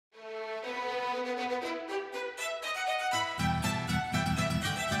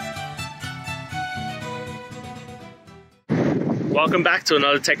Welcome back to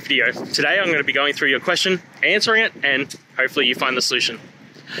another tech video. Today I'm going to be going through your question, answering it, and hopefully you find the solution.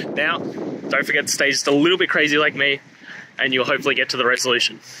 Now, don't forget to stay just a little bit crazy like me, and you'll hopefully get to the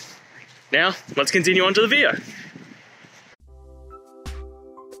resolution. Now, let's continue on to the video.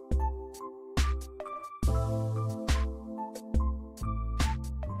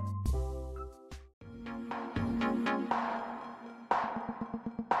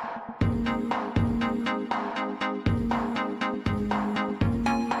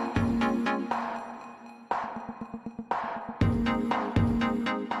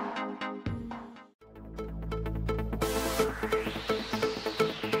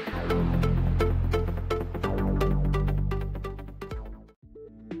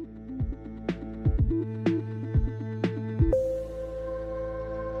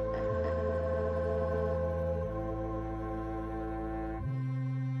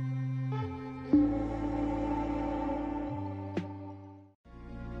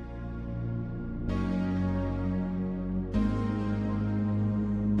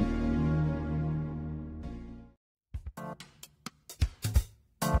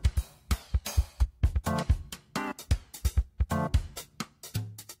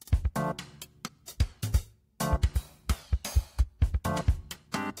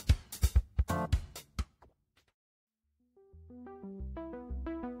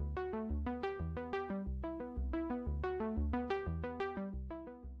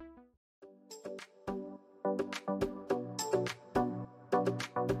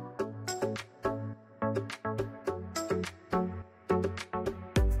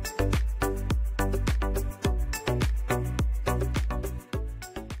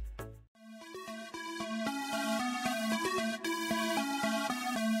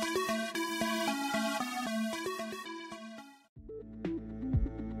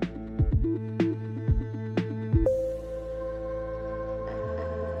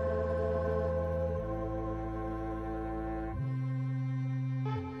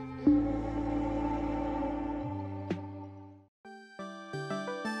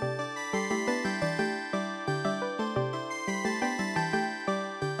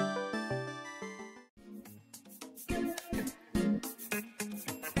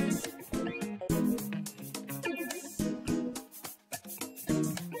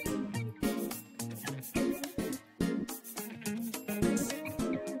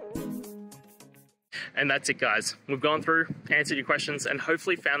 And that's it, guys. We've gone through, answered your questions, and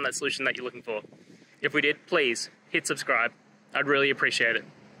hopefully found that solution that you're looking for. If we did, please hit subscribe. I'd really appreciate it.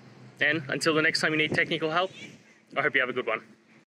 And until the next time you need technical help, I hope you have a good one.